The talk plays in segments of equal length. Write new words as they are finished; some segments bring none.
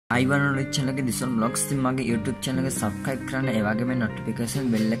අයිවන channel එකේ Dishon vlogs ඉතින් මගේ YouTube channel එක subscribe කරන්න ඒ වගේම notification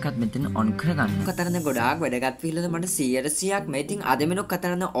bell එකත් මෙතන on කරගන්න. කතා කරන ගොඩාක් වැඩගත් විදිහට මට 100%ක් මේ ඉතින් අද මෙන්න කතා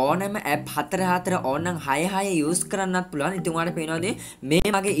කරන ඕනෑම app 4 ඕනනම් 6 use කරන්නත් පුළුවන්. ඉතින් ඔයාලට පේනවාද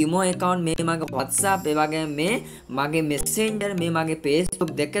මේ මගේ imo account මේ මගේ WhatsApp ඒ වගේම මේ මගේ Messenger මේ මගේ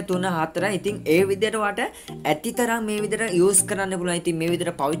Facebook 2 3 4 ඉතින් ඒ විදිහට ඔයාලට ඇතිතරම් මේ විදිහට use කරන්න පුළුවන්. ඉතින් මේ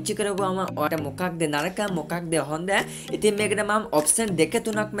විදිහට පාවිච්චි කරපුවාම ඔයාලට මොකක්ද නරක මොකක්ද හොඳ. ඉතින් මේකට මම option 2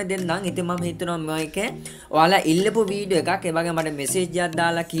 3ක් දෙන්නම්. ඉතින් මම හිතනවා මේකේ ඔයාලා ඉල්ලපු වීඩියෝ එකක් ඒ වගේ මට මෙසේජ් එකක්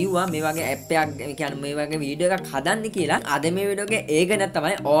දාලා කිව්වා මේ වගේ ඇප් එකක් කියන්නේ මේ වගේ වීඩියෝ එකක් හදන්න කියලා. අද මේ වීඩියෝ එකේ ඒ ගැන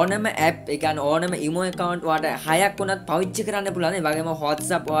තමයි ඕනම ඇප් ඒ කියන්නේ ඕනම imo account ඔයාලට 6ක් වුණත් පාවිච්චි කරන්න පුළුවන්. ඒ වගේම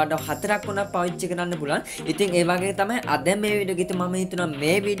WhatsApp ඔයාලට 4ක් වුණත් පාවිච්චි කරන්න පුළුවන්. ඉතින් ඒ වගේ තමයි අද මේ වීඩියෝ එකේ මම හිතනවා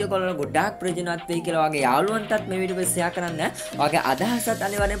මේ වීඩියෝ කෝල් වල ගොඩාක් ප්‍රයෝජනවත් වෙයි කියලා වගේ යාළුවන්ටත් මේ වීඩියෝ එක ෂෙයා කරන්න. ඔයාගේ අදහසත්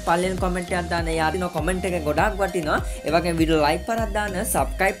අනිවාර්යෙන් පල්ලෙන් කමෙන්ට් එකක් දාන්න. යාදින කමෙන්ට් එක ගොඩාක් වටිනවා. ඒ වගේම වීඩියෝ ලයික් කරලා දාන්න.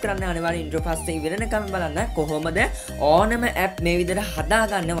 subscribe කරන්න අනිවාර්යෙන් ඉන්ට්‍රෝ පස්සේ ඉවරනකම් බලන්න කොහොමද ඕනම ඇප් මේ විදිහට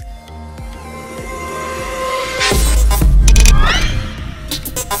හදාගන්න.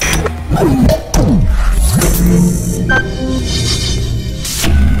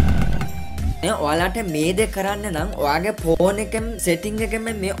 ඔයාලට මේ දේ කරන්න නම් ඔයාගේ ෆෝන් එකෙන් සෙටින්ග් එකෙන්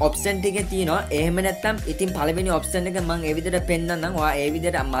මේ ඔප්ෂන් ටික තියෙනවා. එහෙම නැත්නම් ඉතින් පළවෙනි ඔප්ෂන් එක මම ඒ විදිහට පෙන්නන්නම්. ඔයා ඒ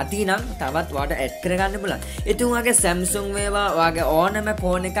විදිහට මති නම් තවත් ඔයාලට ඇඩ් කරගන්න පුළුවන්. ඉතින් ඔයාගේ Samsung වේවා ඔයාගේ ඕනම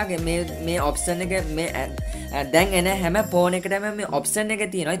ෆෝන් එකක මේ ඔප්ෂන් එක මේ දැන් එන හැම ෆෝන් එකටම මේ ඔප්ෂන් එක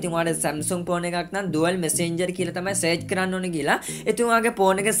තියෙනවා. ඉතින් ඔයාලට Samsung ෆෝන් එකක් නම් dual messenger කියලා තමයි සර්ච් කරන්න ඕනේ කියලා. ඉතින් ඔයාගේ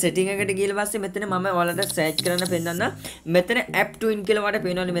ෆෝන් එක සෙටින්ග් එකට ගිහලා පස්සේ මෙතන මම ඔයාලට සර්ච් කරන්න පෙන්නන්න. මෙතන app twin කියලා ඔයාලට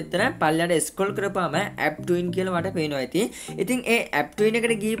පේනවනේ මෙතන පල්ලයට scroll කරපුවාම app twin කියලා ඔයාලට පේනවා ඇති. ඉතින් ඒ app twin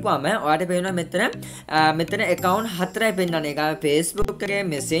එකට ගිහපුවාම ඔයාලට පේනවා මෙතන account 4යි පෙන්නන්නේ. ඒක Facebook එකේ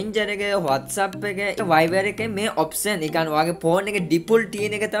Messenger එකේ WhatsApp එකේ Viber එකේ මේ option ඒ කියන්නේ ඔයාගේ phone එකේ default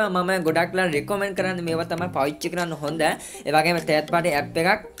තියෙන එක තමයි මම ගොඩක්ලා recommend කරන්නේ. මේවා තමයි පාවිච්චි කරන්න හොඳ. ඒ වගේම third party app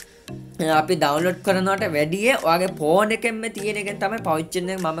එකක් අපි ඩවුන්ලෝඩ් කරනවට වැඩිය ඔයාගේ ෆෝන් එකෙන්ම තියෙන එකෙන් තමයි පාවිච්චි කරන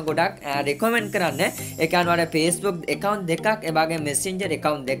එක මම ගොඩක් රෙකමෙන්ඩ් කරන්නේ. ඒ කියන්නේ ඔයාලට Facebook account දෙකක්, ඒ වගේම Messenger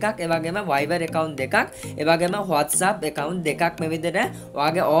account දෙකක්, ඒ වගේම Viber account දෙකක්, ඒ වගේම WhatsApp account දෙකක් මේ විදිහට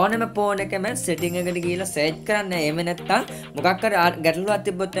ඔයාගේ ඕනම ෆෝන් එකෙම setting එකට ගිහලා search කරන්න. එහෙම නැත්නම් මොකක් හරි ගැටලුවක්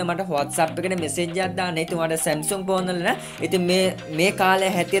තිබ්බොත් මට WhatsApp එකට message එකක් දාන්න. ඉතින් ඔයාලට Samsung ෆෝන් වල ඉතින් මේ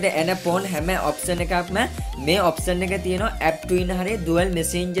කාලේ හැටියට එන ෆෝන් හැම option එකක්ම මේ option එක තියෙනවා. app twin හරිය dual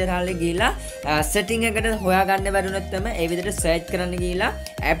messenger හරිය setting එකට හොයාගන්න බැරුණොත් තමයි ඒ විදිහට search කරන්න ගිහලා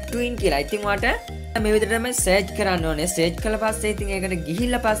app twin කියලා. ඉතින් ඔයාලට මේ විදිහට තමයි search කරන්න ඕනේ. search කළා පස්සේ ඉතින් ඒකට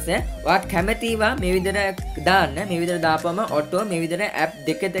ගිහිල්ලා පස්සේ ඔයා කැමතිවා මේ විදිහට දාන්න. මේ විදිහට දාපුවම auto මේ විදිහට app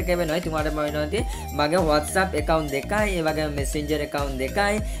දෙක වෙනවා. ඉතින් ඔයාලට බලනවා මගේ WhatsApp account දෙකයි, ඒ වගේම Messenger account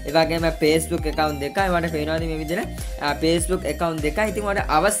දෙකයි, ඒ වගේම Facebook account දෙකයි. ඔයාලට පේනවා මේ විදිහට Facebook account දෙකයි. ඉතින්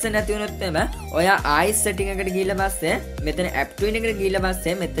ඔයාලට අවශ්‍ය නැති වුණොත් එම ඔයා ආයි setting එකට ගිහිල්ලා පස්සේ මෙතන app twin එකට ගිහිල්ලා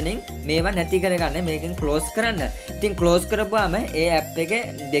පස්සේ මෙතනින් මේවා නැති කරගන්න. මේකෙන් close කරන්න. ඉතින් close කරපුවාම ඒ app එකේ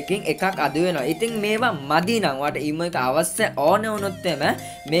දෙකෙන් එකක් අඩු වෙනවා. ඉතින් මේවා මදි නම් ඔයාලට email එක අවශ්‍ය ඕන වුණොත් එම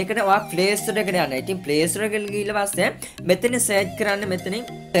මේකට ඔයා Play Store එකට යන්න. ඉතින් Play Store එකට ගිහිල්ලා පස්සේ මෙතන search කරන්න. මෙතනින්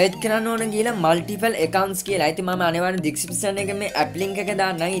search කරන්න ඕන ගිහලා multiple accounts කියලා. ඉතින් මම අනිවාර්යෙන් description එකේ මේ app link එක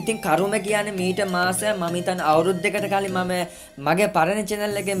දාන්නම්. ඉතින් කරුම කියන්නේ මීට මාස මම හිතන්නේ අවුරුද්දකට කලින් මම මගේ පරණ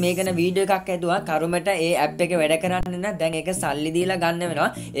channel එකේ මේ ගැන වීඩියෝ එකක් ඇදුවා. කරුමට ඒ app එක වැඩ කරන්නේ නැහැ. දැන් ඒක සල්ලි දීලා ගන්න වෙනවා.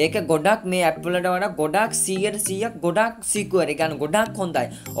 ඒක ගොඩක් මේ app වලට වඩා ගොඩක් 100% ගොඩක් secure. ඒ කියන්නේ ගොඩක් හොඳයි.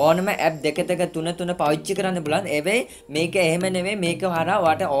 ඕනම app දෙක තුන පාවිච්චි කරන්න පුළුවන්. හැබැයි මේක එහෙම නෙවෙයි. මේක හරහා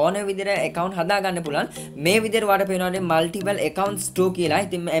ඔයාලට ඕන විදිහට account හදා ගන්න පුළුවන්. මේ විදිහට ඔයාලට පේනවානේ multiple accounts 2 කියලා.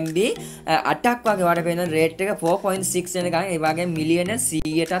 ඉතින් MB 8ක් වගේ ඔයාලට පේන rate එක 4.6 වෙනකන්. ඒ වගේ මිලියන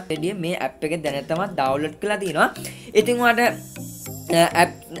 100ටත් වැඩිය මේ app එක දැනටම download කරලා තියෙනවා. ඉතින් ඔයාලට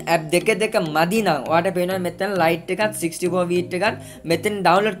app දෙක මදි නම් ඔයාලට පේනවා මෙතන light එකත් 64 bit එකත් මෙතන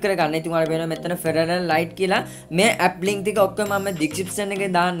download කරගන්න. ඉතින් ඔයාලට පේනවා මෙතන Federal Light කියලා මේ app link ටික ඔක්කොම මම description එකේ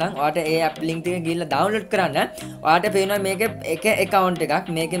දාන්නම්. ඔයාලට ඒ app link ටික ගිහලා download කරන්න. ඔයාලට පේනවා මේක එක account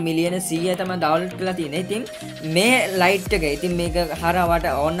එකක්. මේක මිලියන 100 තමයි download කරලා තියෙන්නේ. ඉතින් මේ light එක ඉතින් මේක හරහා ඔයාලට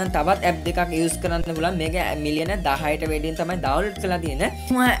ඕන නම් තවත් app දෙකක් use කරන්න පුළුවන්. මේක මිලියන 10ට වැඩියෙන් තමයි download කරලා තියෙන්නේ.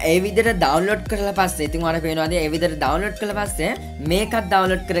 ඒ විදිහට download කරලා පස්සේ ඉතින් ඔයාලට පේනවාද ඒ විදිහට download කරලා පස්සේ මේකත්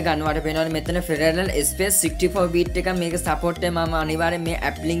download කරගන්න. ඔයාලට පේනවානේ මෙතන Federal Space 64 bit එක මේක support එක මම අනිවාර්යෙන් මේ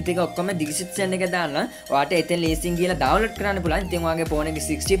app link ටික ඔක්කොම description එකේ දාන්න. ඔයාලට එතෙන් ලේසියෙන් ගිහලා download කරන්න පුළුවන්. ඉතින් ඔයාගේ phone එකේ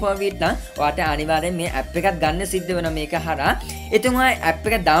 64 bit නම් ඔයාලට අනිවාර්යෙන් මේ app එකත් ගන්න සිද්ධ වෙනවා මේක හරහා. ඉතින් ඔයා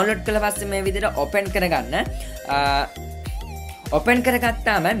app එක download කළා පස්සේ මේ විදිහට open කරගන්න. open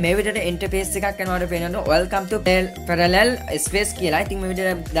කරගත්තාම මේ විදිහට interface එකක් යනවාට පේනවා welcome to parallel space කියලා. ඉතින් මේ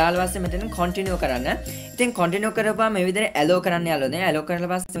විදිහට දාලා පස්සේ මෙතන continue කරන්න. ඉතින් continue කරපුවාම මේ විදිහට allow කරන්න යාළුවනේ. allow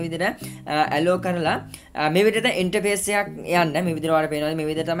කරලා පස්සේ මේ විදිහට allow කරලා මේ විදිහට interface එකක් යන්න. මේ විදිහට ඔයාලට පේනවා මේ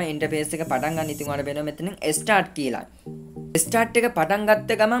විදිහට තමයි interface එක පටන් ගන්න. ඉතින් ඔයාලට පේනවා මෙතන start කියලා. start එක පටන්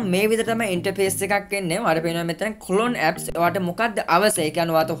ගත්ත ගමන් මේ විදිහට තමයි interface එකක් එන්නේ. ඔයාලට පේනවා මෙතන clone apps. ඔයාලට මොකක්ද අවශ්‍ය? ඒ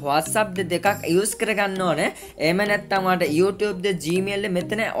කියන්නේ ඔයාලට WhatsApp දෙකක් use කරගන්න ඕනේ. එහෙම නැත්නම් ඔයාලට YouTube ද Gmail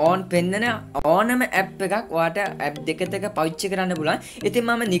මෙතන on පෙන්නන ඕනම app එකක් ඔයාලට app දෙකක පාවිච්චි කරන්න පුළුවන්. ඉතින්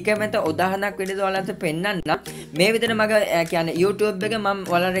මම නිකමෙත උදාහරණයක් විදිහට ඔයාලට පෙන්නන්නම්. මේ විදිහට මම කියන්නේ YouTube එක මම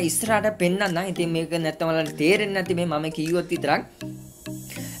ඔයාලට ඉස්සරහට පෙන්නන්නම්. ඉතින් මේක නැත්නම් ඔයාලට තේරෙන්නේ නැති මේ මම කිව්වොත් විතරක්.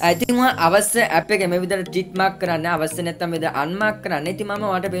 ඉතින් මම අවශ්‍ය app එක මේ විදිහට ටික් මාක් කරන්න අවශ්‍ය නැත්නම් මේ විදිහට අන්මාක් කරන්න. ඉතින් මම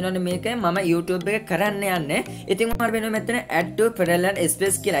ඔයාලට පේනවනේ මේක මම YouTube එක කරන්න යන්නේ. ඉතින් ඔයාලට පේනවා මෙතන add to parallel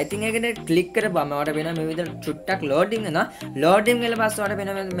space කියලා. ඉතින් ඒකට ක්ලික් කරපුවම ඔයාලට පේනවා මේ විදිහට චුට්ටක් loading වෙනවා. loading වෙලා පස්සේ ඔයාලට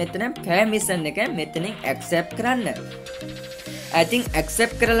පේනවා මෙතන permission එක මෙතනින් accept කරන්න. I think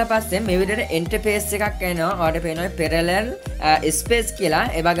accept කරලා පස්සේ මේ විදිහට interface එකක් එනවා. ඔයාලට පේනවා parallel space කියලා.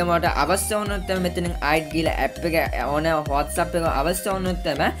 ඒ වගේම ඔයාලට අවශ්‍ය වුණොත් තමයි මෙතනින් add කියලා app එක ඕන WhatsApp එක අවශ්‍ය වුණොත්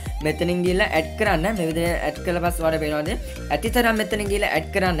තමයි මෙතනින් ගිහලා add කරන්න. මේ විදිහට add කළා පස්සේ ඔයාලට පේනවාද ඇතිතරම් මෙතනින් ගිහලා add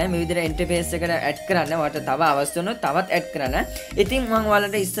කරන්න. මේ විදිහට interface එකට add කරන්න. ඔයාලට තව අවශ්‍ය වුණොත් තවත් add කරන්න. ඉතින් මම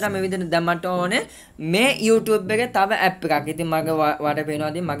ඔයාලට ඉස්සරහ මේ විදිහට දැම්මට ඕනේ මේ YouTube එකේ තව app එකක්. ඉතින් මගේ ඔයාලට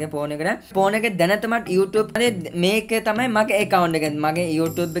පේනවාද මගේ phone එකේ දැනටමත් YouTube එකේ මේකේ තමයි මගේ account එක. මගේ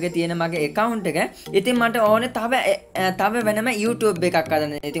YouTube එකේ තියෙන මගේ account එක. ඉතින් මට ඕනේ තව වෙනම YouTube එකක්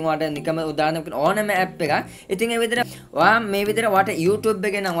හදන්න. ඉතින් ඔයාලට නිකම උදාහරණයක් ඕනම app එකක්. ඉතින් ඒ විදිහට ඔයා මේ විදිහට ඔයාලට YouTube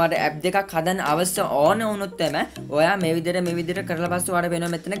එකේ නම් ඔයාලට app දෙකක් හදන්න අවශ්‍ය ඕන වුණොත් තමයි ඔයා මේ විදිහට කරලා පස්සේ ඔයාලට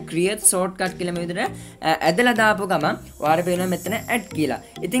වෙනවා මෙතන create shortcut කියලා මේ විදිහට ඇදලා දාපු ගමන් ඔයාලට වෙනවා මෙතන add කියලා.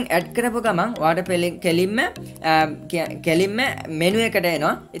 ඉතින් add කරපු ගමන් ඔයාලට කෙලින්ම menu එකට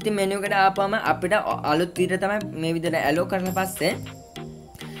එනවා. ඉතින් menu එකට ආපුවම අපිට අලුත් විදිහට තමයි මේ විදිහට allow කරලා පස්සේ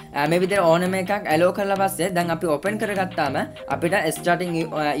මේ විදිහට ඕනම එකක් allow කරලා පස්සේ දැන් අපි open කරගත්තාම අපිට starting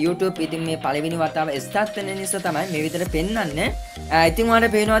YouTube ඉතින් මේ පළවෙනි වතාව start වෙන නිසා තමයි මේ විදිහට පෙන්වන්නේ. ඉතින්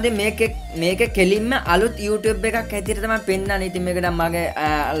ඔයාලට පේනවාද මේක කෙලින්ම අලුත් YouTube එකක් හැටියට තමයි පෙන්වන්නේ. ඉතින් මේකට මගේ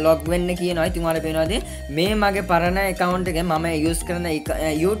log වෙන්න කියනවා. ඉතින් ඔයාලට පේනවාද මේ මගේ පරණ account එක මම use කරන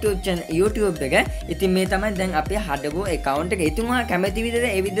YouTube එක. ඉතින් මේ තමයි දැන් අපි හදපු account එක. ඉතින් ඔයා කැමති විදිහට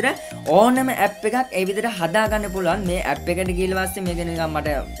ඒ විදිහට ඕනම app එකක් ඒ විදිහට හදා ගන්න පුළුවන්. මේ app එකට ගිහලා පස්සේ මේක නිකන්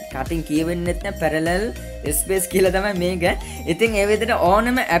මට කටින් කියවෙන්නේ නැත්නම් parallel space කියලා තමයි මේක. ඉතින් ඒ විදිහට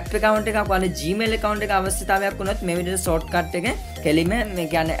ඕනම app account එකක් ඔයාලා Gmail account එක අවශ්‍යතාවයක් වුණොත් මේ විදිහට shortcut එක කෙලිම මේ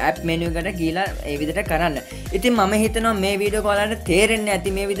කියන්නේ app menu එකට ගිහලා ඒ විදිහට කරන්න. ඉතින් මම හිතනවා මේ වීඩියෝ එක ඔයාලට තේරෙන්නේ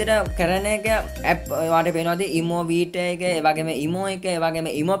නැති මේ විදිහට කරන එක app ඔයාලට පේනවාද imo Vita එක ඒ වගේම imo එක ඒ වගේම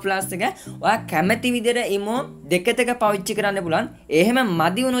imo plus එක ඔයා කැමති විදිහට imo දෙකක පාවිච්චි කරන්න පුළුවන්. එහෙම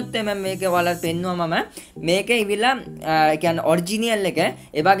මදි වුණොත් මම මේක ඔයාලට පෙන්නුවා මම මේක ඉවිලා කියන්නේ ඔරිජිනල් එක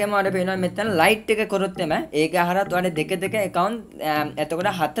ඒ වගේම ඔයාලට පේනවා මෙතන light එක කරොත් එම ඒක හරහත් ඔයාලට දෙක account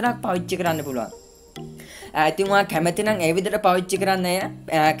එතකොට හතරක් පාවිච්චි කරන්න පුළුවන්. ඉතින් ඔයා කැමති නම් ඒ විදිහට පාවිච්චි කරන්න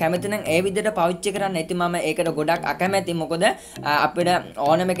කැමති නම් ඒ විදිහට පාවිච්චි කරන්න. ඉතින් මම ඒකට ගොඩක් අකමැති. මොකද අපිට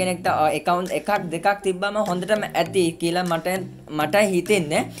ඕනම කෙනෙක්ට account එකක් දෙකක් තිබ්බම හොඳටම ඇති කියලා මට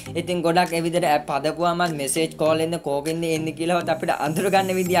හිතෙන්නේ. ඉතින් ගොඩක් ඒ විදිහට app හදපුවාම message call එන්න කෝකින්ද එන්නේ කියලාවත් අපිට අඳුර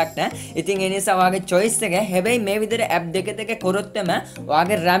ගන්න විදියක් නැහැ. ඉතින් ඒ නිසා ඔයාගේ choice එක හැබැයි මේ විදිහට app දෙක කරොත් තමයි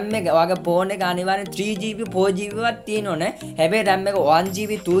ඔයාගේ RAM එක ඔයාගේ phone එක අනිවාර්යෙන් 3GB 4GB වත් තියෙනෝනේ. හැබැයි RAM එක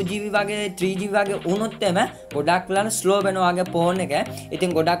 1GB 2GB වගේ 3GB වගේ වුණොත් තමයි ගොඩක් වෙලාවට slow වෙනවා වගේ phone එක.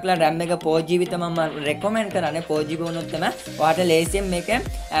 ඉතින් ගොඩක් වෙලාවට RAM එක 4GB තමයි මම recommend කරන්නේ. 4GB වුණොත් තමයි ඔයාලට ලේසියෙන් මේක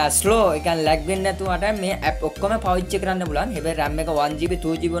slow ඒ කියන්නේ lag වෙන්නේ නැතුවට මේ app ඔක්කොම පාවිච්චි කරන්න පුළුවන්. හැබැයි RAM එක 1GB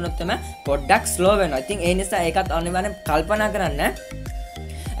 2GB වුණොත් තමයි පොඩ්ඩක් slow වෙනවා. ඉතින් ඒ නිසා ඒකත් අනිවාර්යෙන් කල්පනා කරන්න.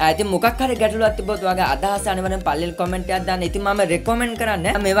 ඉතින් මොකක් හරි ගැටලුවක් තිබ්බොත් ඔයාගේ අදහස අනිවාර්යෙන් පල්ලෙල් කමෙන්ට් එකක් දාන්න. ඉතින් මම රෙකමෙන්ඩ්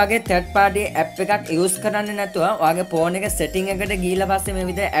කරන්නේ මේ වගේ third party app එකක් use කරන්නේ නැතුව ඔයාගේ phone එක setting එකට ගිහලා පස්සේ මේ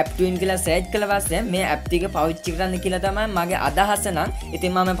විදිහට app twin කියලා search කළා පස්සේ මේ app ටික පාවිච්චි කරන්න කියලා තමයි මගේ අදහස නම්.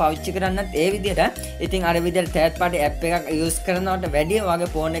 ඉතින් මම පාවිච්චි කරන්නත් ඒ විදිහට. ඉතින් අර විදිහට third party app එකක් use කරනවට වැඩිය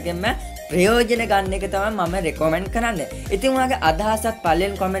ඔයාගේ phone එකෙන්ම ප්‍රයෝජන ගන්න එක තමයි මම රෙකමෙන්ඩ් කරන්නේ. ඉතින් ඔයාගේ අදහසත්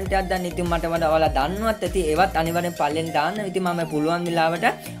පල්ලෙන් කමෙන්ට් එකක් දාන්න. ඉතින් මට වඩා ඔයාලා දන්නවත් ඇති ඒවත් අනිවාර්යෙන් පල්ලෙන් දාන්න. ඉතින් මම පුළුවන් වෙලාවට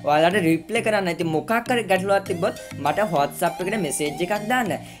ඔයාලට රිප්ලයි කරන්න. ඉතින් මොකක් හරි ගැටලුවක් තිබ්බොත් මට WhatsApp එකට message එකක්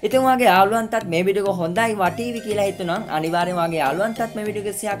දාන්න. ඉතින් ඔයාගේ යාළුවන්ටත් මේ වීඩියෝ එක හොඳයි වටීවි කියලා හිතනවා අනිවාර්යෙන් ඔයාගේ යාළුවන්ටත් මේ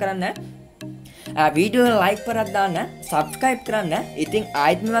වීඩියෝ එක share කරන්න. වීඩියෝ එක like කරලා දාන්න, subscribe කරන්න. ඉතින්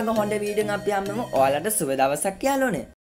ආයෙත් මේ වගේ හොඳ වීඩියෝ එකක් අපි හම්බෙමු. ඔයාලට සුබ දවසක් යාළුවනේ.